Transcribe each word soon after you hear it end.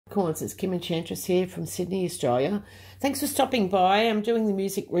Capricorns, it's Kim Enchantress here from Sydney, Australia. Thanks for stopping by. I'm doing the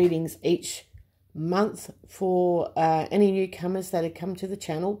music readings each month for any newcomers that have come to the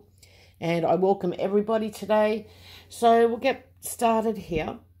channel. And I welcome everybody today. So we'll get started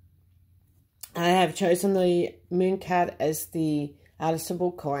here. I have chosen the moon card as the artist of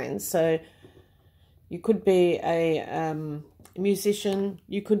all kinds. So you could be a musician.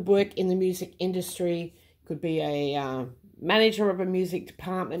 You could work in the music industry. You could be a manager of a music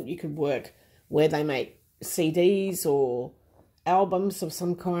department. You could work where they make CDs or albums of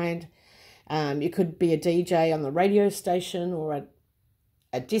some kind. You could be a DJ on the radio station or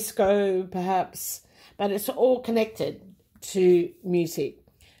a disco perhaps, but it's all connected to music.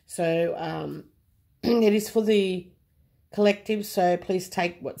 So it is for the collective, so please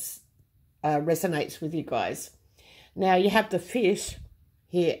take what resonates with you guys. Now you have the fish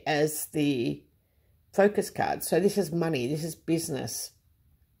here as the focus card. So this is money, this is business,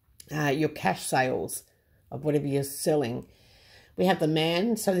 your cash sales of whatever you're selling. We have the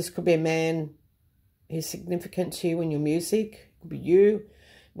man, so this could be a man who's significant to you in your music. It could be you.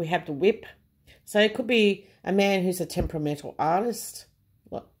 We have the whip. So it could be a man who's a temperamental artist,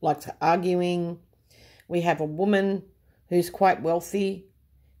 likes arguing. We have a woman who's quite wealthy.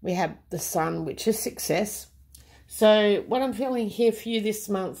 We have the sun, which is success. So what I'm feeling here for you this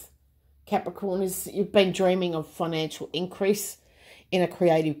month, Capricorn, is you've been dreaming of financial increase in a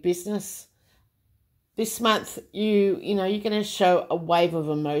creative business. This month, you're going to show a wave of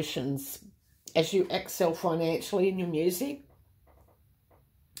emotions as you excel financially in your music.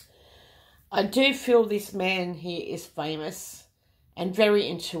 I do feel this man here is famous and very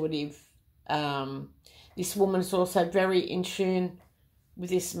intuitive. This woman is also very in tune with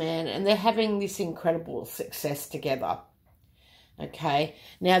this man, and they're having this incredible success together. Okay,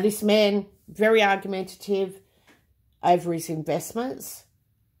 now this man, very argumentative over his investments,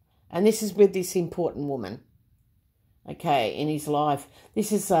 and this is with this important woman, okay, in his life.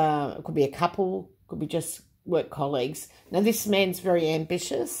 This is, it could be a couple, could be just work colleagues. Now this man's very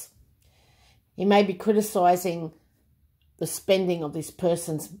ambitious. He may be criticising the spending of this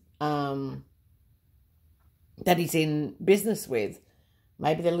person's, that he's in business with.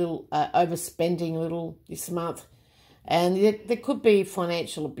 Maybe they're a little overspending a little this month. And there could be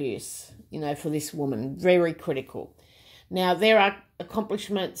financial abuse, for this woman. Very critical. Now, there are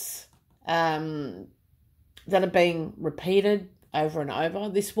accomplishments that are being repeated over and over.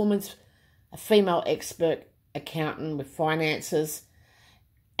 This woman's a female expert accountant with finances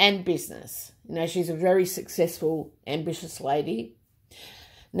and business. She's a very successful, ambitious lady.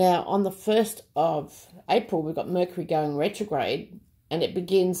 Now, on the 1st of April, we've got Mercury going retrograde, and it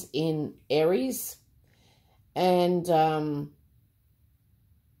begins in Aries. And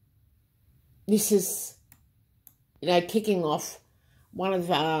this is, kicking off one of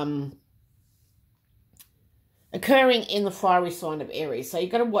occurring in the fiery sign of Aries. So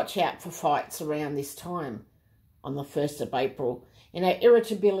you've got to watch out for fights around this time on the 1st of April.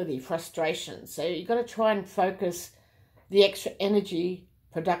 Irritability, frustration. So you've got to try and focus the extra energy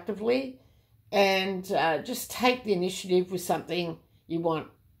productively and just take the initiative with something you want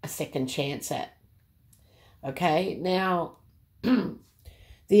a second chance at. Okay, now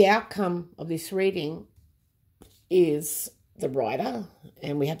the outcome of this reading is the Rider,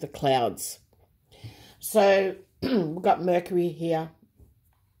 and we have the clouds. So we've got Mercury here,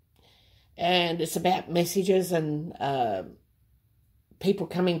 and it's about messages and people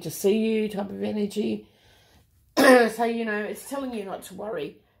coming to see you type of energy. So, it's telling you not to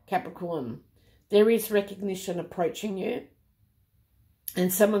worry, Capricorn. There is recognition approaching you,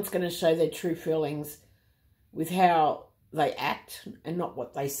 and someone's going to show their true feelings with how they act and not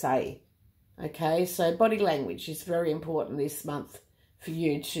what they say. Okay, so body language is very important this month for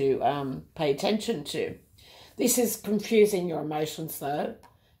you to pay attention to. This is confusing your emotions, though,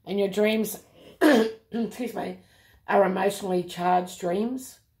 and your dreams, excuse me, are emotionally charged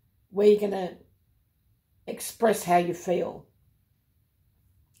dreams where you're going to express how you feel.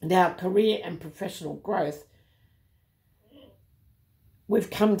 Now, career and professional growth, we've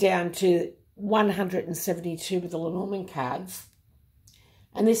come down to 172 with the Lenormand cards,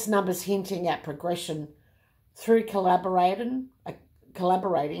 and this number's hinting at progression through collaborating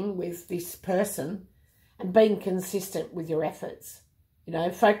with this person and being consistent with your efforts,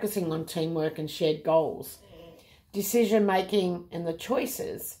 focusing on teamwork and shared goals. Decision making and the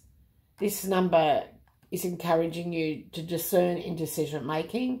choices, this number is encouraging you to discern in decision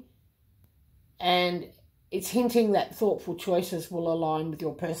making, and it's hinting that thoughtful choices will align with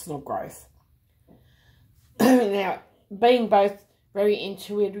your personal growth. Now, being both very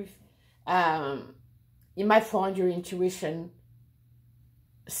intuitive, you may find your intuition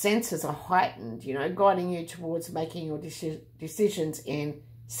senses are heightened, you know, guiding you towards making your decisions in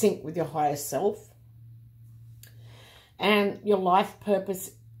sync with your higher self. And your life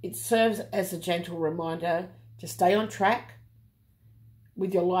purpose, it serves as a gentle reminder to stay on track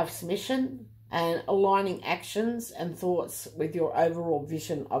with your life's mission and aligning actions and thoughts with your overall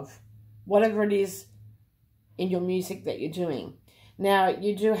vision of whatever it is in your music that you're doing. Now,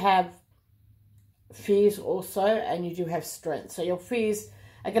 you do have fears also, and you do have strength. So your fears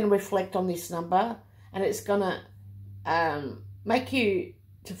are going to reflect on this number, and it's going to make you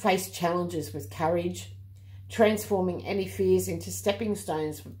to face challenges with courage, transforming any fears into stepping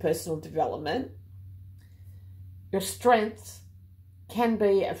stones for personal development. Your strengths can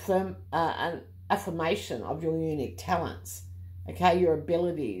be an affirmation of your unique talents, okay, your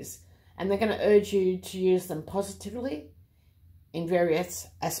abilities, and they're going to urge you to use them positively in various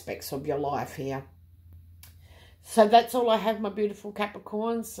aspects of your life here. So that's all I have, my beautiful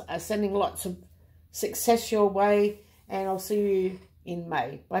Capricorns. Sending lots of success your way, and I'll see you in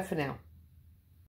May. Bye for now.